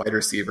constantly that wide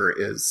receiver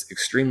is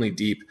extremely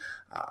deep.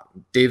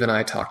 Dave and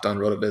I talked on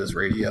RotoViz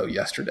Radio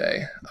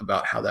yesterday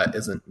about how that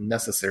isn't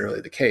necessarily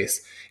the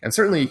case. And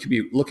certainly you could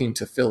be looking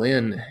to fill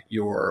in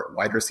your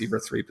wide receiver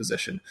 3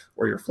 position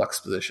or your flex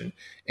position,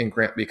 and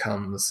Grant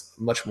becomes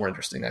much more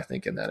interesting, I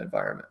think, in that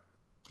environment.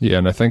 Yeah,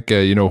 and I think,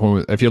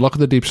 if you look at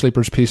the deep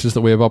sleepers pieces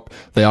that we have up,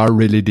 they are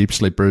really deep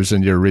sleepers,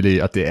 and you're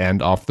really at the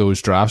end of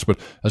those drafts.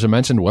 But as I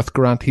mentioned with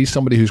Grant, he's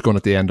somebody who's going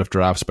at the end of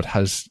drafts, but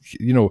has,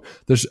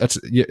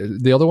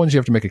 the other ones you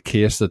have to make a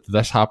case that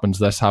this happens,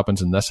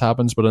 and this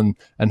happens. But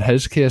in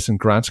his case, in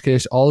Grant's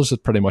case, all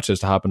that pretty much has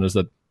to happen is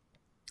that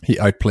he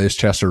outplays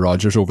Chester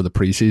Rogers over the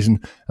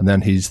preseason, and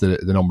then he's the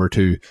number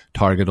 2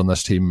 target on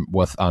this team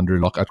with Andrew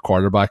Luck at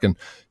quarterback. And,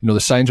 the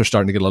signs are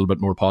starting to get a little bit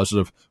more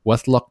positive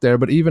with Luck there.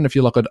 But even if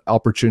you look at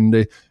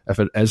opportunity, if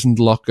it isn't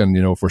Luck, and,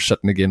 if we're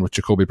sitting again with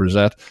Jacoby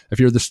Brissett,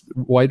 if you're this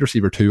wide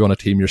receiver 2 on a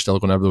team, you're still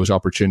going to have those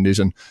opportunities.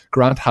 And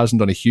Grant hasn't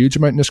done a huge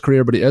amount in his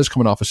career, but he is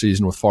coming off a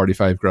season with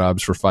 45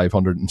 grabs for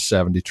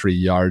 573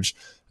 yards.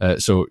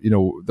 So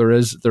there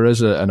is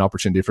an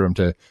opportunity for him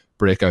to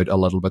break out a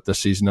little bit this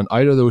season. And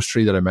out of those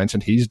 3 that I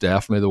mentioned, he's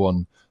definitely the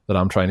one that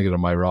I'm trying to get on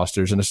my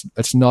rosters. And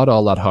it's not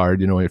all that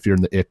hard, if you're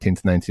in the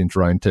 18th, 19th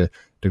round to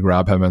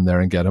grab him in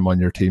there and get him on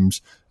your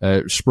teams.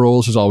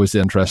 Sproles is always the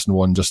interesting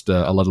one, just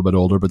a little bit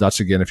older, but that's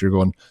again if you're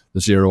going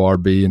the 0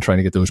 RB and trying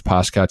to get those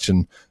pass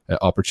catching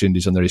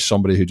opportunities in there. He's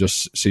somebody who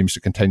just seems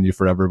to continue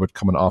forever, but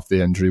coming off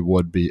the injury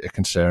would be a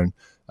concern.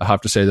 I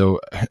have to say,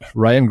 though,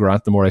 Ryan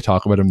Grant, the more I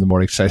talk about him, the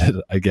more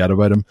excited I get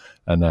about him,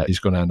 and he's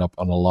going to end up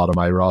on a lot of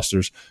my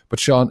rosters.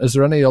 But Sean, is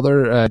there any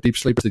other deep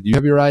sleepers that you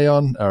have your eye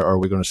on, or are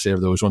we going to save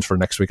those ones for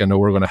next week? I know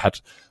we're going to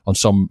hit on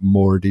some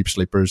more deep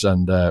sleepers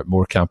and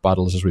more camp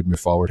battles as we move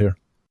forward here.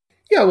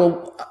 Yeah,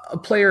 well, a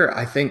player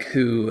I think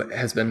who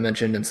has been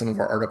mentioned in some of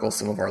our articles,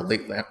 some of our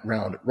late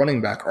round running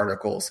back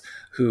articles,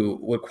 who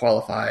would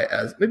qualify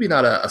as maybe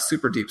not a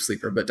super deep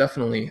sleeper, but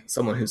definitely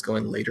someone who's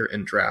going later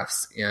in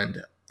drafts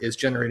and is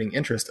generating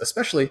interest,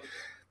 especially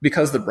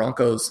because the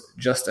Broncos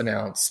just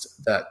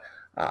announced that,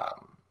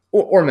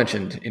 or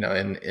mentioned,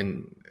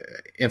 in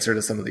answer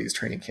to some of these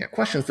training camp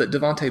questions, that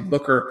Devontae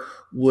Booker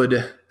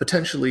would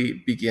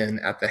potentially begin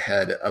at the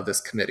head of this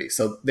committee.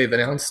 So they've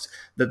announced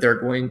that they're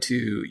going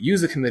to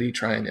use a committee,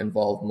 try and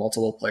involve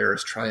multiple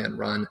players, try and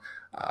run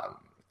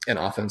an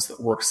offense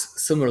that works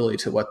similarly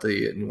to what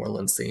the New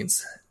Orleans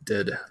Saints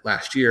did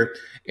last year,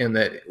 and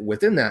that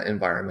within that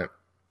environment,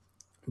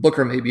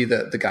 Booker may be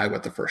the guy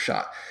with the first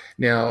shot.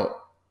 Now,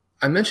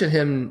 I mentioned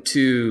him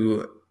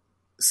to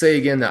say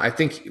again that I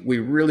think we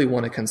really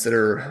want to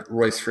consider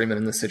Royce Freeman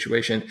in this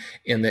situation,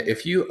 and that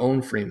if you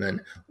own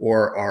Freeman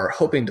or are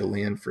hoping to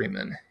land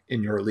Freeman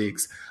in your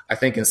leagues, I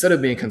think instead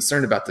of being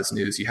concerned about this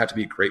news, you have to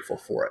be grateful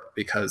for it,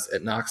 because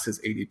it knocks his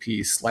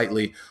ADP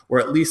slightly, or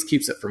at least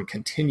keeps it from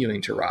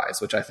continuing to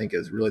rise, which I think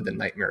is really the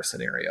nightmare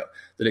scenario,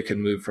 that it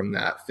can move from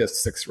that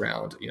 5th, 6th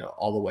round,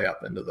 all the way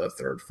up into the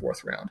 3rd,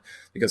 4th round,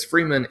 because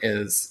Freeman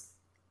is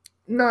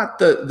not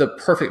the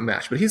perfect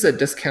match, but he's a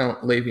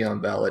discount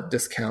Le'Veon Bell, a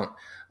discount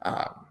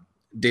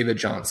David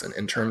Johnson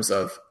in terms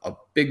of a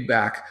big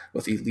back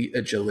with elite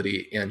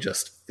agility and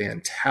just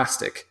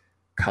fantastic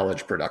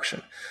college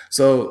production.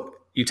 So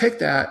you take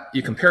that,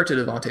 you compare it to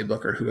Devontae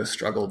Booker, who has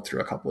struggled through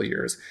a couple of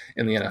years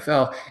in the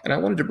NFL. And I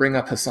wanted to bring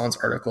up Hassan's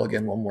article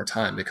again one more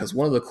time, because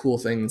one of the cool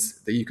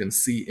things that you can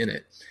see in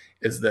it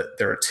is that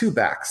there are two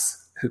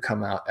backs who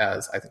come out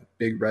as, I think,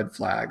 big red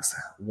flags.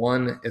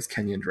 One is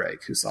Kenyon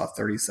Drake, who saw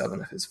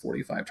 37 of his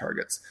 45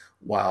 targets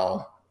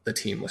while the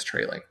team was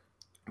trailing.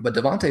 But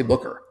Devontae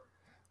Booker,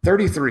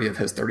 33 of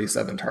his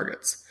 37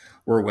 targets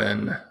were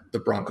when the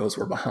Broncos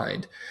were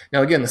behind.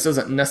 Now, again, this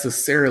doesn't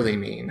necessarily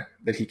mean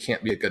that he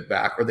can't be a good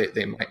back or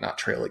they might not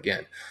trail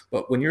again.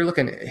 But when you're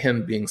looking at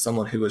him being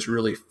someone who was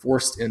really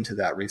forced into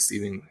that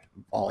receiving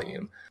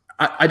volume,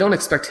 I don't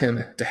expect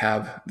him to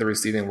have the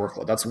receiving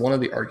workload. That's one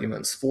of the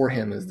arguments for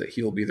him, is that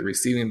he will be the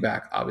receiving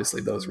back.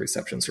 Obviously, those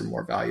receptions are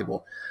more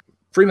valuable.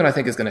 Freeman, I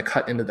think, is going to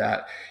cut into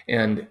that.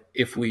 And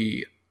if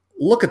we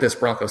look at this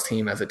Broncos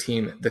team as a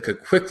team that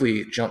could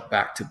quickly jump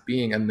back to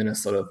being a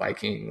Minnesota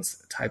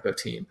Vikings type of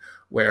team,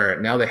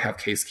 where now they have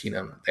Case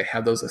Keenum, they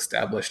have those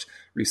established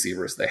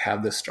receivers, they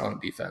have this strong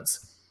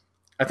defense,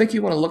 I think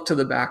you want to look to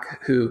the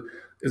back who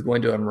is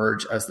going to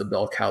emerge as the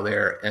bell cow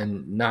there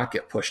and not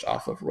get pushed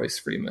off of Royce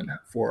Freeman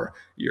for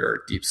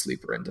your deep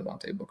sleeper in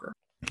Devontae Booker.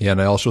 Yeah,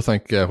 and I also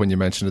think when you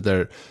mentioned it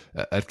there,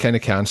 it kind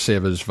of can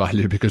save his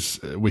value,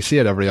 because we see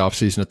it every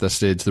offseason at this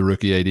stage. The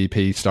rookie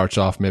ADP starts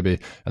off maybe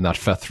in that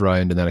 5th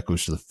round, and then it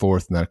goes to the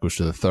 4th, and then it goes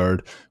to the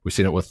 3rd. We've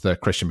seen it with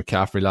Christian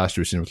McCaffrey last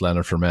year. We've seen it with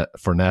Leonard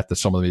Fournette, that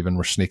some of them even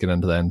were sneaking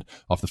into the end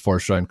of the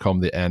 1st round come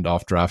the end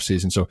of draft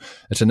season. So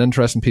it's an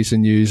interesting piece of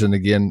news. And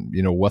again,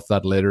 with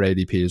that later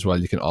ADP as well,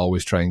 you can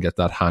always try and get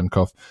that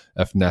handcuff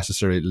if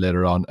necessary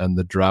later on in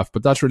the draft.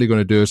 But that's really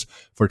going to do us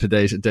for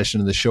today's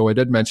edition of the show. I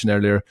did mention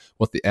earlier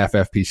what the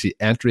FFPC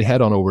entry.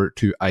 Head on over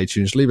to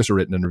iTunes, leave us a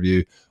written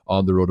review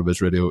on the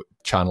RotoViz Radio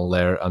channel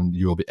there, and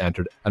you will be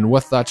entered. And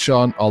with that,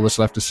 Sean, all that's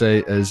left to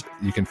say is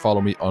you can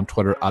follow me on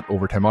Twitter at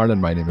Overtime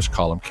Ireland. My name is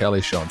Colin Kelly.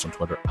 Sean's on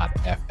Twitter at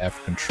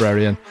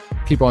FFContrarian.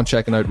 Keep on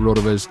checking out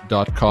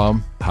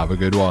rotoviz.com. Have a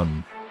good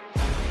one.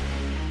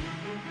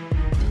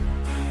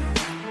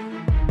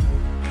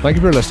 Thank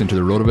you for listening to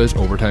the RotoViz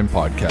Overtime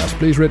Podcast.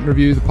 Please rate and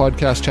review the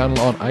podcast channel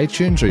on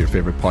iTunes or your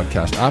favorite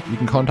podcast app. You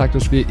can contact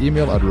us via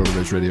email at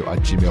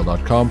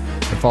rotovizradio@gmail.com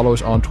and follow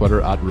us on Twitter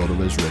at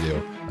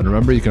RotoVizRadio. And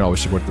remember, you can always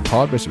support the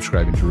pod by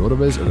subscribing to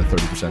RotoViz at a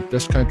 30%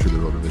 discount through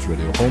the RotoViz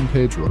Radio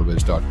homepage,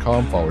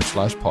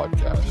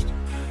 rotoviz.com/podcast.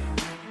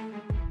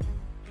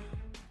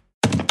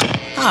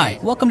 Hi,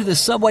 welcome to the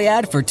Subway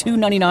ad for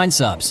 $2.99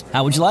 subs.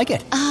 How would you like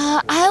it?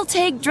 I'll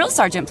take Drill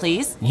Sergeant,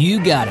 please.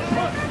 You got it.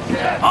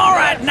 All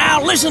right,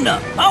 now listen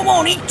up. I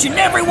want each and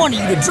every one of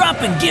you to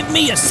drop and give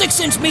me a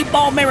 6-inch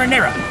meatball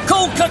marinara,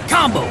 cold cut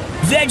combo,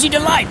 veggie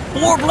delight,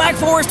 or Black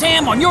Forest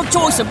ham on your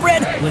choice of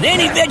bread with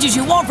any veggies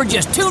you want for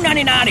just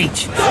 $2.99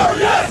 each. Sir,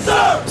 yes,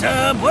 sir!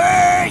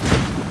 Subway!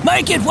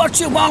 Make it what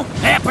you want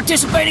at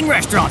participating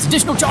restaurants.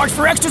 Additional charge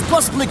for extras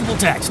plus applicable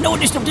tax. No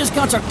additional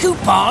discounts or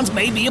coupons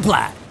may be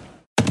applied.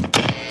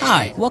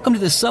 Hi, welcome to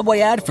the Subway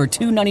ad for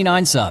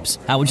 $2.99 subs.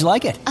 How would you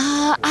like it?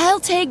 I'll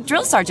take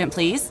Drill Sergeant,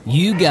 please.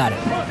 You got it.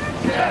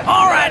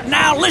 All right,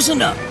 now listen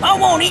up. I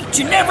want each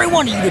and every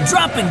one of you to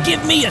drop and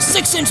give me a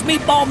 6-inch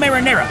meatball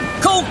marinara,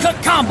 cold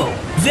cut combo,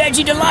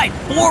 veggie delight,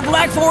 or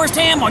Black Forest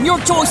ham on your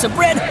choice of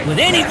bread with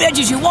any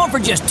veggies you want for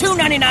just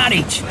 $2.99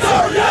 each.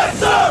 Sir, yes,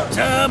 sir!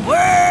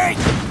 Subway!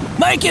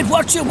 Make it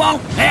what you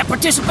want at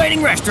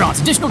participating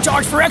restaurants. Additional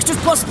charge for extras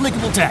plus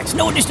applicable tax.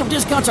 No additional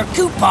discounts or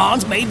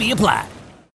coupons may be applied.